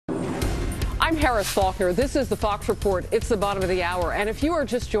I'm Harris Faulkner. This is the Fox Report. It's the bottom of the hour. And if you are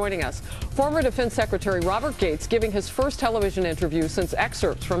just joining us, former Defense Secretary Robert Gates giving his first television interview since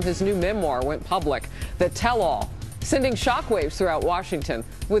excerpts from his new memoir went public, The Tell-All, sending shockwaves throughout Washington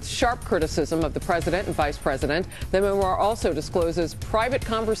with sharp criticism of the president and vice president. The memoir also discloses private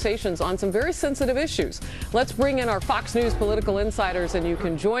conversations on some very sensitive issues. Let's bring in our Fox News political insiders, and you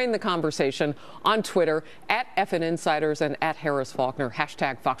can join the conversation on Twitter at FN Insiders and at Harris Faulkner,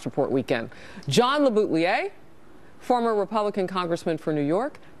 hashtag Fox Report Weekend. John LeBoutillier, former Republican congressman for New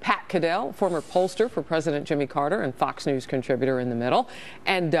York; Pat Caddell, former pollster for President Jimmy Carter and Fox News contributor in the middle;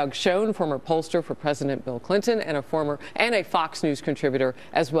 and Doug Schoen, former pollster for President Bill Clinton and a Fox News contributor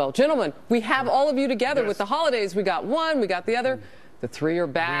as well. Gentlemen, we have all of you together. Yes. With the holidays. We got one, we got the other. The three are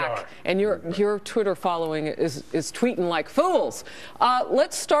back, and your Twitter following is tweeting like fools.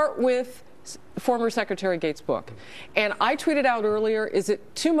 Let's start with former Secretary Gates' book. And I tweeted out earlier, is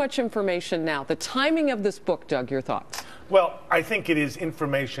it too much information now? The timing of this book, Doug, your thoughts? Well, I think it is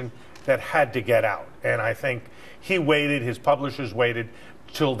information that had to get out. And I think he waited, his publishers waited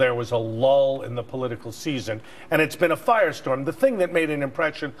till there was a lull in the political season. And it's been a firestorm. The thing that made an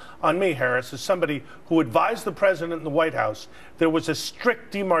impression on me, Harris, is somebody who advised the president in the White House. There was a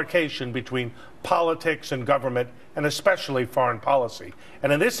strict demarcation between politics and government, and especially foreign policy.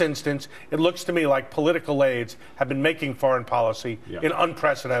 And in this instance, it looks to me like political aides have been making foreign policy in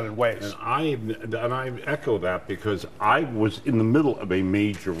unprecedented ways. And I echo that, because I was in the middle of we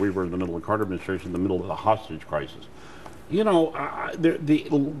were in the middle of the Carter administration, in the middle of the hostage crisis. You know,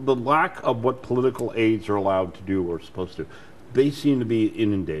 the lack of what political aides are allowed to do or supposed to, they seem to be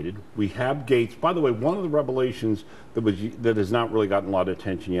inundated. We have Gates. By the way, one of the revelations that has not really gotten a lot of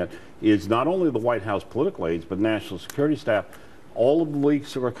attention yet is not only the White House political aides, but national security staff. All of the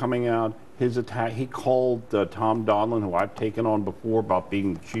leaks that are coming out, his attack, he called Tom Donilon, who I've taken on before about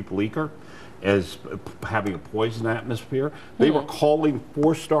being the chief leaker, as having a poison atmosphere. They were calling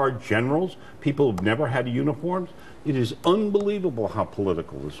four-star generals, people who've never had uniforms. It is unbelievable how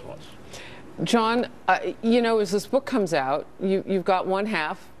political this was. John, you know, as this book comes out, you've got one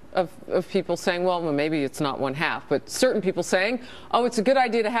half of people saying, well, maybe it's not one half, but certain people saying, oh, it's a good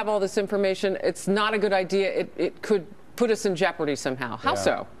idea to have all this information. It's not a good idea. It could put us in jeopardy somehow. How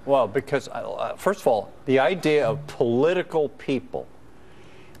so? Well, because, first of all, the idea of political people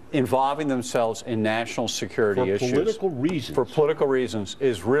involving themselves in national security issues for political reasons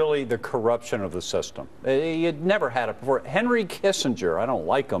is really the corruption of the system. You'd never had it before. Henry Kissinger, I don't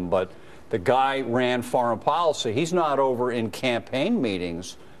like him, but the guy ran foreign policy. He's not over in campaign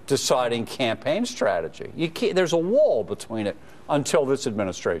meetings deciding campaign strategy. There's a wall between it until this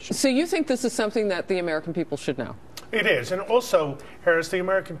administration. So you think this is something that the American people should know? It is. And also, Harris, the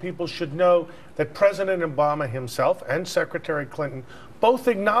American people should know that President Obama himself and Secretary Clinton both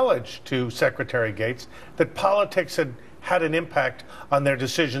acknowledged to Secretary Gates that politics had an impact on their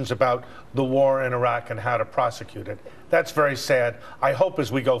decisions about the war in Iraq and how to prosecute it. That's very sad. I hope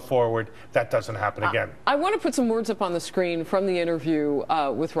as we go forward that doesn't happen again. I want to put some words up on the screen from the interview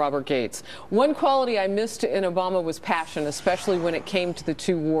with Robert Gates. One quality I missed in Obama was passion, especially when it came to the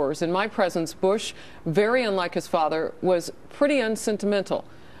two wars. In my presence, Bush, very unlike his father, was pretty unsentimental.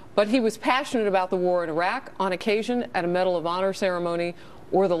 But he was passionate about the war in Iraq. On occasion, at a Medal of Honor ceremony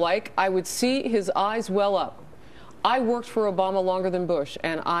or the like, I would see his eyes well up. I worked for Obama longer than Bush,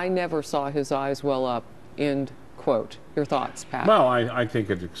 and I never saw his eyes well up. End quote. Your thoughts, Pat? Well, I think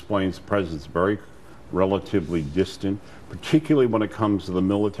it explains the president's very relatively distant, particularly when it comes to the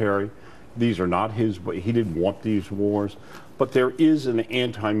military. These are not his, he didn't want these wars, but there is an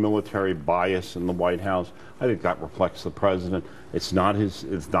anti-military bias in the White House. I think that reflects the president. It's not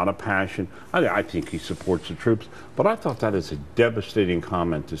a passion. I think he supports the troops, but I thought that is a devastating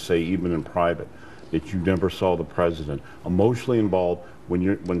comment to say, even in private, that you never saw the president emotionally involved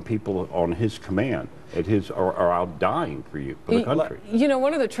when people on his command are out dying for the country. You know,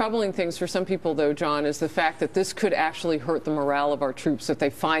 one of the troubling things for some people, though, John, is the fact that this could actually hurt the morale of our troops if they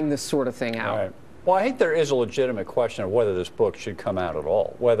find this sort of thing out. Right. Well, I think there is a legitimate question of whether this book should come out at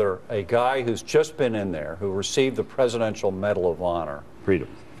all. Whether a guy who's just been in there, who received the Presidential Medal of Honor,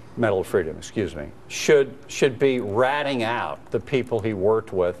 Medal of Freedom, excuse me, should be ratting out the people he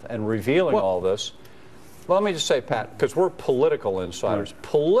worked with and revealing all this. Well, let me just say, Pat, because we're political insiders. Right.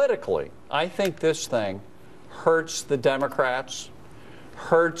 Politically, I think this thing hurts the Democrats,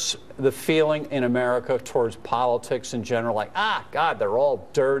 hurts the feeling in America towards politics in general, like, God, they're all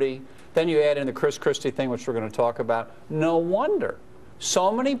dirty. Then you add in the Chris Christie thing, which we're going to talk about. No wonder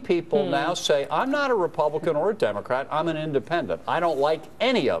so many people now say, I'm not a Republican or a Democrat, I'm an independent. I don't like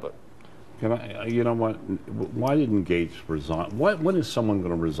any of it. Can I, you know what? Why didn't Gates resign? When is someone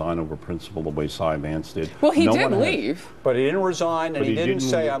going to resign over principle the way Cy Vance did? Well, he did leave. But he didn't resign, and he didn't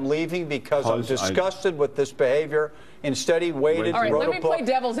say, I'm leaving because I'm disgusted with this behavior. Instead, he waited. All right, wrote let me play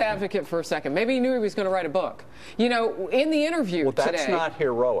devil's advocate for a second. Maybe he knew he was going to write a book. You know, in the interview today... Well, that's not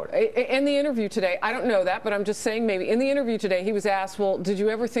heroic. In the interview today, I don't know that, but I'm just saying maybe. In the interview today, he was asked, well, did you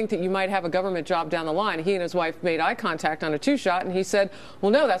ever think that you might have a government job down the line? He and his wife made eye contact on a two-shot, and he said,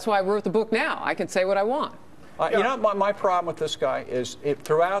 well, no, that's why I wrote the book now. I can say what I want. You know, my problem with this guy is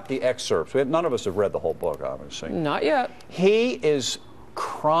throughout the excerpts, none of us have read the whole book, obviously. Not yet. He is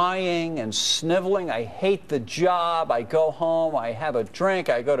crying and sniveling. I hate the job. I go home. I have a drink.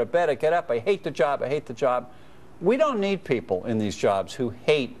 I go to bed. I get up. I hate the job. I hate the job. We don't need people in these jobs who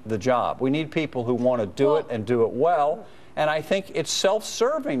hate the job. We need people who want to do it and do it well. And I think it's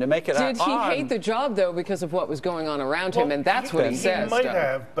self-serving to make it Did he hate the job, though, because of what was going on around him? And that's what he says. He might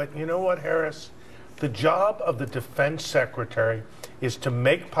have, but you know what, Harris? The job of the defense secretary is to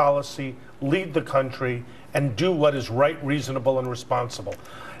make policy, lead the country, and do what is right, reasonable, and responsible.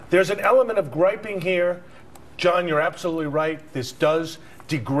 There's an element of griping here. John, you're absolutely right. This does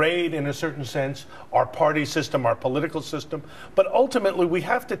degrade, in a certain sense, our party system, our political system. But ultimately, we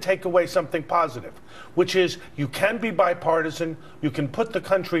have to take away something positive, which is you can be bipartisan, you can put the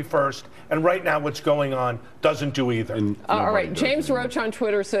country first, and right now what's going on doesn't do either. All right, James Roach on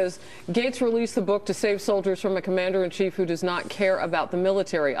Twitter says, Gates released the book to save soldiers from a commander-in-chief who does not care about the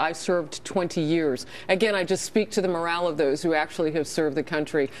military. I served 20 years. Again, I just speak to the morale of those who actually have served the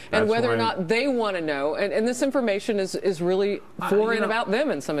country and whether or not they want to know. And this information is really for and about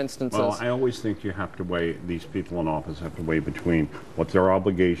them in some instances. Well, I always think you have to weigh, these people in office have to weigh between what their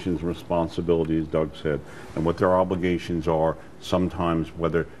obligations and responsibilities, Doug said, and what their obligations are sometimes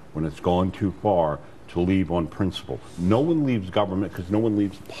when it's gone too far to leave on principle. No one leaves government because no one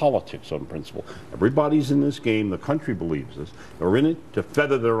leaves politics on principle. Everybody's in this game. The country believes this. They're in it to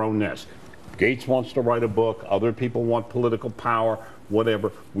feather their own nest. Gates wants to write a book. Other people want political power,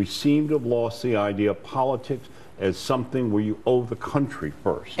 whatever. We seem to have lost the idea of politics as something where you owe the country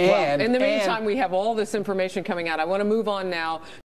first. And in the meantime, we have all this information coming out. I want to move on now